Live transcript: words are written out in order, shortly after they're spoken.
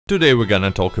Today we're gonna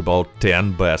talk about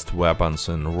 10 best weapons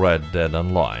in Red Dead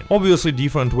Online. Obviously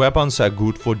different weapons are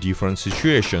good for different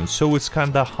situations, so it's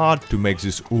kinda hard to make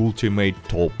this ultimate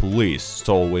top list,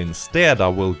 so instead I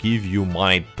will give you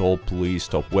my top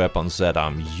list of weapons that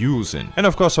I'm using. And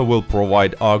of course I will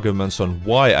provide arguments on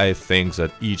why I think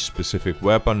that each specific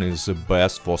weapon is the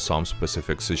best for some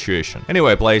specific situation.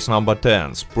 Anyway, place number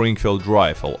 10, Springfield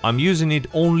Rifle. I'm using it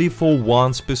only for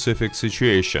one specific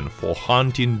situation, for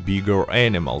hunting bigger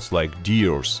animals like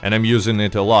deers, and I'm using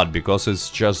it a lot because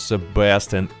it's just the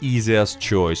best and easiest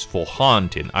choice for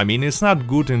hunting. I mean, it's not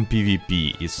good in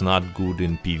PvP, it's not good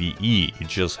in PvE, it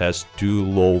just has too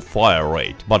low fire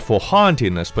rate. But for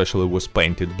hunting, especially with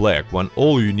painted black, when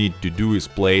all you need to do is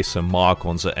place a mark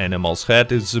on the animal's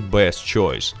head, it's the best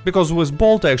choice. Because with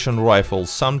bolt action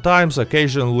rifles, sometimes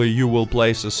occasionally you will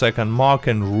place a second mark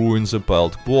and ruin the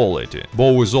pelt quality.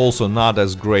 Bow is also not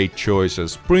as great choice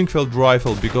as Springfield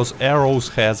Rifle because arrows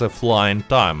has a flying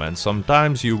time, and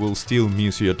sometimes you will still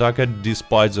miss your target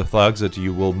despite the fact that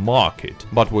you will mark it.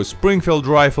 But with Springfield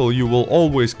Rifle you will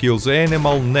always kill the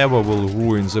animal, never will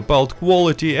ruin the pelt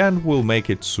quality, and will make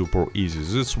it super easy.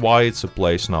 That's why it's a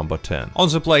place number 10. On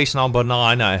the place number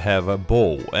 9 I have a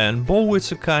bow, and bow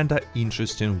is a kinda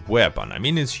interesting weapon. I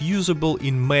mean, it's usable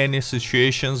in many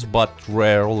situations, but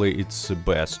rarely it's the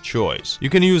best choice. You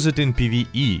can use it in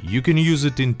PvE, you can use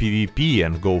it in PvP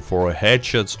and go for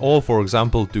headshots, or for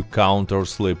example to counter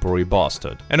Slippery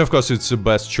Bastard. And of course it's the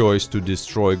best choice to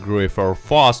destroy Griffer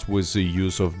fast with the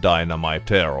use of dynamite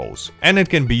arrows. And it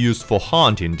can be used for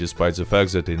hunting, despite the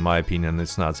fact that in my opinion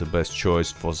it's not the best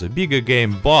choice for the bigger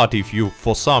game, but if you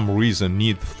for some reason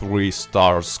need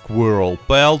 3-star squirrel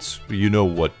pelts, you know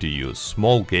what to use,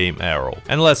 small game arrow.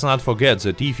 And let's not forget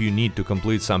that if you need to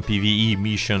complete some PvE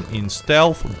mission in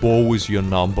stealth, bow is your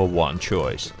number one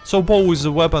choice. So bow is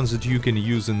a weapon that you can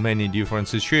use in many different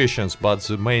situations, but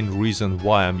the main reason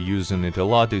why I'm using it a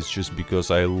lot is just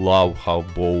because I love how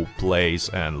bow plays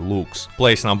and looks.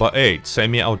 Place number 8,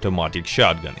 semi-automatic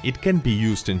shotgun. It can be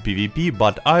used in PvP,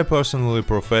 but I personally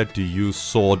prefer to use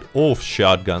sword-off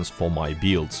shotguns for my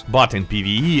builds. But in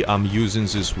PvE I'm using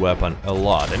this weapon a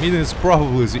lot. I mean, it's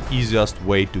probably the easiest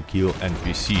way to kill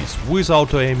NPCs. With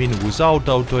auto-aiming, without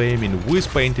auto-aiming, with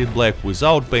painted black,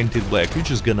 without painted black, you're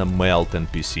just gonna melt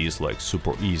NPCs like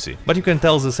super easy. But you can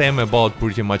tell the same about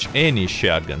pretty much any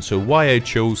shotgun, so why I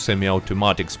chose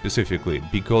semi-automatic specifically?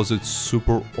 Because it's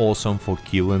super awesome for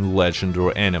killing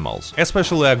legendary animals,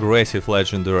 especially aggressive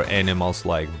legendary animals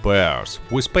like bears.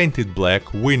 With painted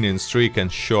black, winning streak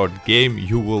and short game,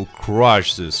 you will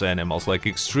crush these animals like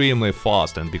extremely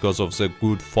fast, and because of the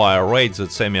good fire rate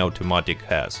that semi-automatic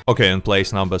has. Okay, in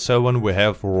place number 7 we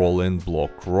have rolling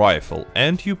block rifle,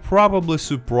 and you're probably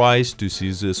surprised to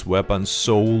see this weapon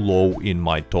so low in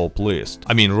my top list.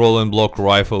 I mean, rolling block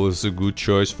rifle is a good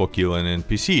choice for killing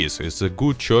NPCs, it's a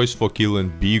good choice for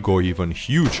killing big or even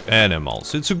huge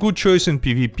animals, it's a good choice in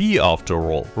PvP after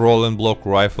all. Rolling block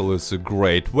rifle is a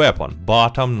great weapon,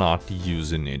 but I'm not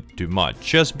using it too much,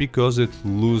 just because it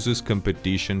loses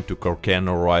competition to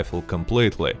Carcano rifle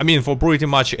completely. I mean, for pretty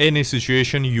much any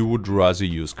situation you would rather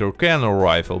use Carcano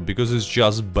rifle, because it's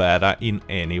just better in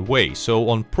any way, so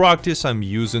on practice I'm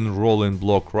using rolling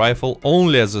block rifle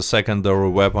only as a secondary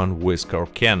weapon with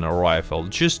Carcano rifle,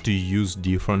 just to use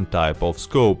different type of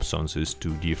scopes on these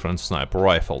two different sniper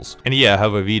rifles. And yeah, I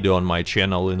have a video on my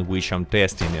channel in which I'm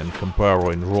testing and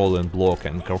comparing rolling block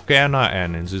and Carcano,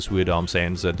 and in this video I'm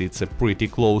saying that it's a pretty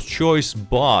close choice,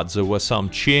 but there were some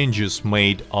changes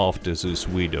made after this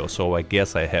video, so I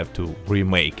guess I have to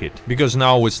remake it, because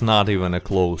now it's not even a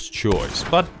close choice.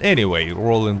 But anyway,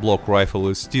 rolling block rifle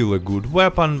is still a good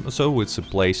weapon, so it's a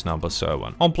place number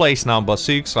 7. On place number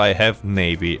 6 I have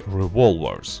navy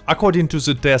revolvers. According to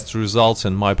the test results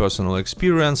and my personal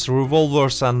experience,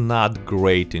 revolvers are not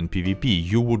great in PvP,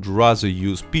 you would rather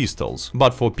use pistols,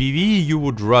 but for PvE you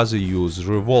would rather use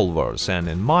revolvers, and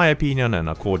in my opinion and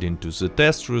according to the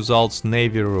test results,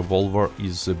 navy revolver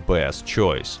is the best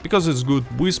choice, because it's good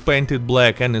with painted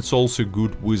black and it's also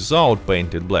good without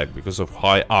painted black because of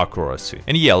high accuracy.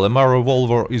 And yeah, Lemar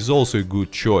revolver is also a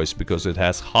good choice because it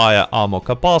has higher ammo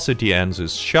capacity and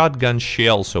this shotgun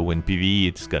shell, so in PvE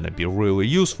it's gonna be really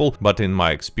useful, but in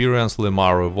my experience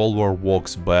Lemar revolver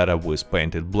works better with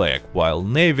painted black, while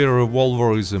navy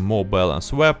revolver is a more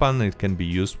balanced weapon, it can be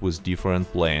used with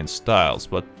different playing styles,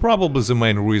 but probably the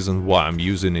main reason why I'm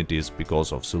using it is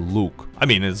because of the look. I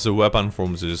mean, it's a weapon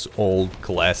from these old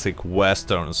classic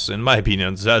westerns, in my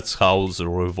opinion that's how the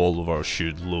revolver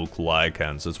should look like,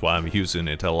 and that's why I'm using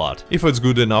it a lot. If it's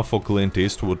good enough for Clint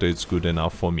Eastwood, it's good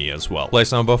enough for me as well.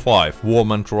 Place number 5,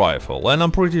 Warmint rifle, and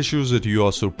I'm pretty sure that you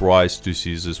are surprised to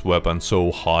see this weapon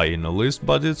so high high in the list,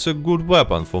 but it's a good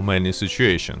weapon for many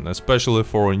situations, especially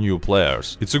for new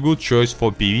players. It's a good choice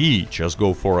for PvE, just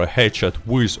go for a headshot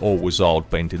with or without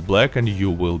painted black and you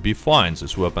will be fine.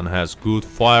 This weapon has good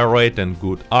fire rate and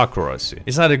good accuracy.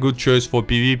 It's not a good choice for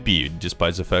PvP,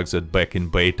 despite the fact that back in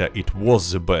beta it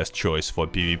was the best choice for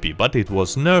PvP, but it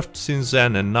was nerfed since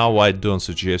then and now I don't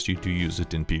suggest you to use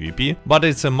it in PvP, but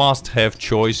it's a must-have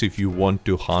choice if you want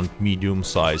to hunt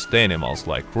medium-sized animals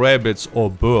like rabbits or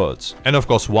birds. And of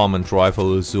course one-man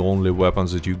rifle is the only weapon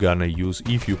that you're gonna use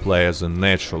if you play as a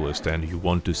naturalist and you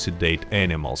want to sedate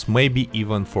animals, maybe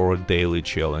even for a daily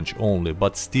challenge only,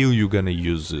 but still you're gonna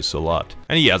use this a lot.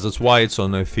 And yeah, that's why it's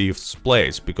on a 5th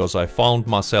place, because I found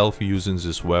myself using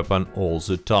this weapon all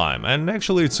the time. And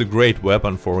actually it's a great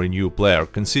weapon for a new player,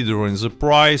 considering the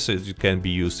price, it can be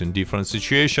used in different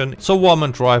situations. So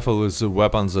one-man rifle is a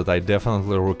weapon that I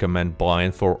definitely recommend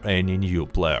buying for any new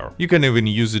player. You can even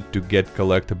use it to get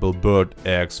collectible bird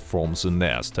eggs from the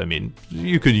nest. I mean,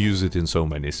 you can use it in so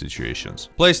many situations.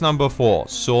 Place number 4,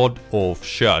 Sword of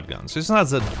Shotguns. It's not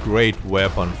that great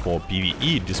weapon for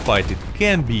PvE, despite it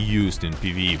can be used in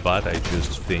PvE, but I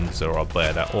just think there are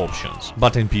better options.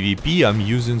 But in PvP I'm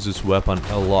using this weapon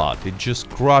a lot. It just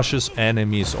crushes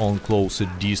enemies on closer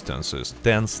distances,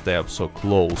 10 steps or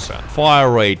closer.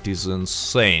 Fire rate is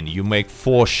insane. You make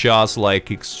 4 shots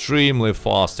like extremely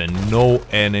fast and no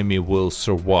enemy will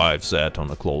survive that on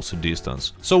a closer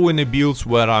distance. So in the builds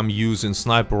where I'm using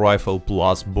sniper rifle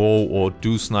plus bow or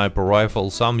 2 sniper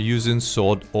rifles, I'm using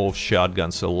Sword of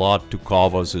Shotguns a lot to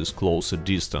cover this closer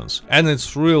distance. And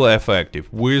it's really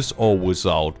effective with or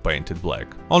without painted black.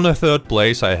 On the 3rd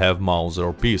place I have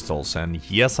Mauser pistols, and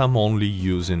yes, I'm only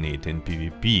using it in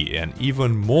PvP, and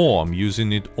even more I'm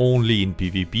using it only in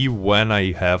PvP when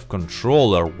I have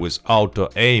controller with auto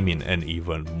aiming, and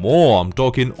even more I'm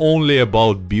talking only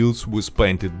about builds with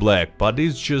painted black, but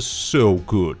it's just so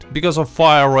good. Because of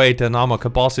fire rate and ammo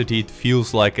capacity it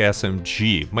feels like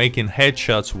SMG, making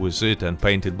headshots with it and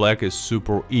painted black is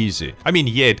super easy. I mean,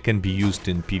 yeah, it can be used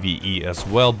in PvE as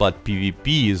well, but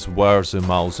PvP is where the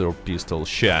Mauser pistol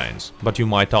shines. But you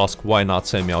might ask, why not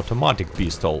semi-automatic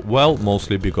pistol? Well,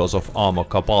 mostly because of ammo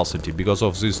capacity, because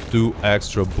of these 2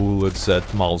 extra bullets that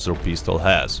Mauser pistol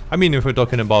has. I mean, if we're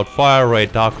talking about fire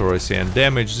rate, accuracy and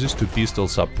damage, these 2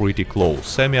 pistols are pretty close.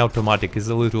 Semi-automatic is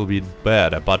a little bit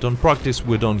better, but on practice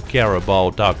we don't care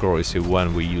about accuracy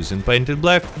when we're using painted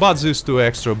black, but these 2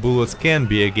 extra bullets can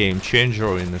be a game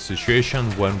changer in a situation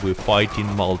when we're fighting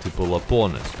multiple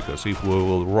opponents, because if we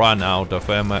will run out of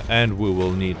ammo and we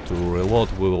will need to reload,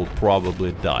 we will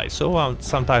probably die, so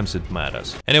sometimes it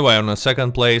matters. Anyway, on the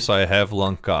 2nd place I have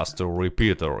Lancaster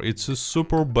Repeater. It's a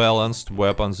super balanced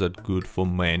weapon that's good for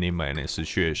many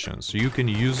situations. You can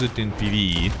use it in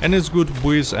PvE and it's good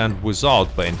with and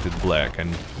without painted black,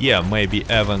 and yeah, maybe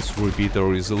Evans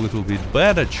Repeater is a little bit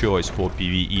better choice for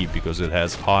PvE because it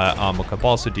has higher ammo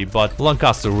capacity, but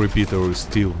Lancaster Repeater is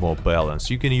still more balanced.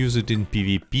 You can use it in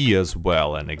PvP as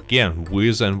well, and again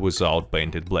with and without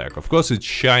painted black. Of course it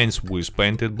shines with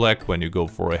painted black when you go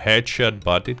for a headshot,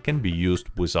 but it can be used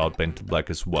without painted black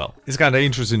as well. It's kinda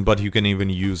interesting, but you can even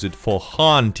use it for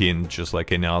hunting, just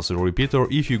like any other repeater,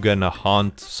 if you're gonna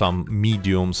hunt some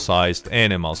medium-sized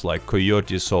animals like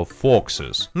coyotes or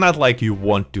foxes. Not like you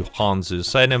want to hunt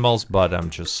these animals, but I'm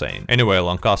just saying. Anyway,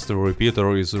 Lancaster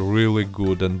Repeater is a really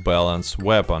good and balanced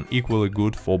weapon, equally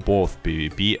good for both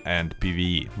PvP and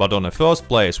PvE. But on the 1st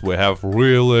place we have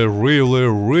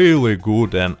really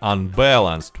good and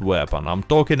unbalanced weapon. I'm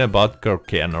talking about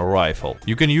Kirkana rifle.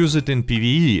 You can use it in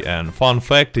PvE, and fun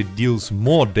fact, it deals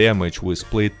more damage with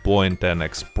split point and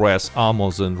express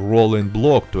ammo than rolling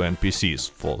block to NPCs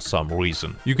for some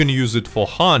reason. You can use it for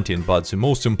hunting, but the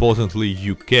most importantly,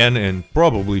 you can and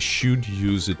probably should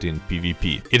use it in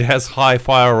PvP. It has high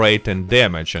fire rate and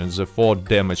damage, and the 4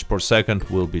 damage per second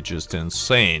will be just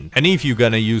insane. And if you're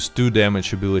gonna use 2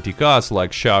 damage ability cards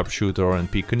like Sharpshooter and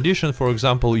Peak Condition, for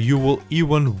example, you will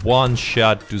even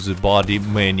one-shot to the body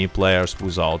many players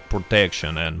without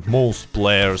protection, and most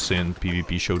players in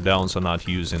PvP showdowns are not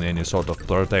using any sort of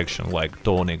protection like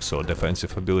tonics or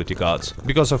defensive ability cards.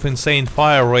 Because of insane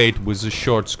fire rate with the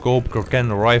short scope,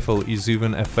 Kirkana rifle is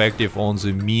even effective on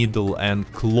the middle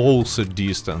and closer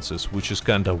distances, which is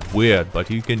kinda weird, but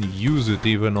you can use it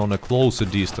even on a closer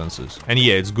distances. And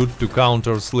yeah, it's good to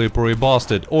counter Slippery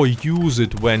Bastard, or use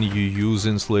it when you're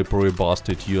using Slippery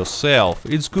Bastard yourself.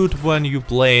 It's good when you're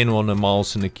playing on a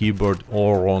mouse and a keyboard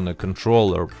or on a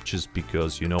controller, just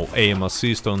because, you know, aim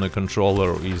assist on a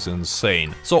controller is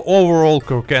insane. So overall,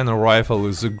 Kirkana rifle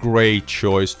is a great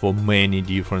choice for many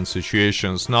different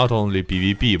situations, not only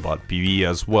PvP but PvE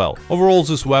as well. Overall,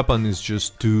 this weapon is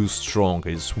just too strong,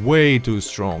 it's way too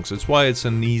strong. strong. That's why it's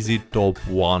an easy top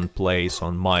 1 place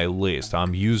on my list.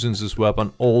 I'm using this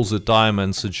weapon all the time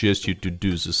and suggest you to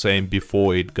do the same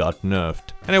before it got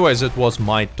nerfed. Anyways, that was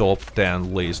my top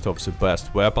 10 list of the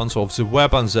best weapons, of the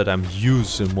weapons that I'm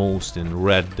used the most in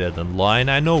Red Dead Online.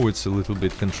 I know it's a little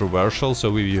bit controversial,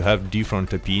 so if you have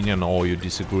different opinion or you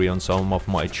disagree on some of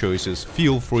my choices,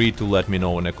 feel free to let me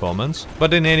know in the comments.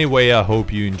 But in any way, I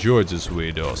hope you enjoyed this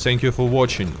video. Thank you for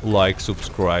watching, like,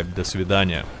 subscribe, до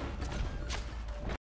свидания.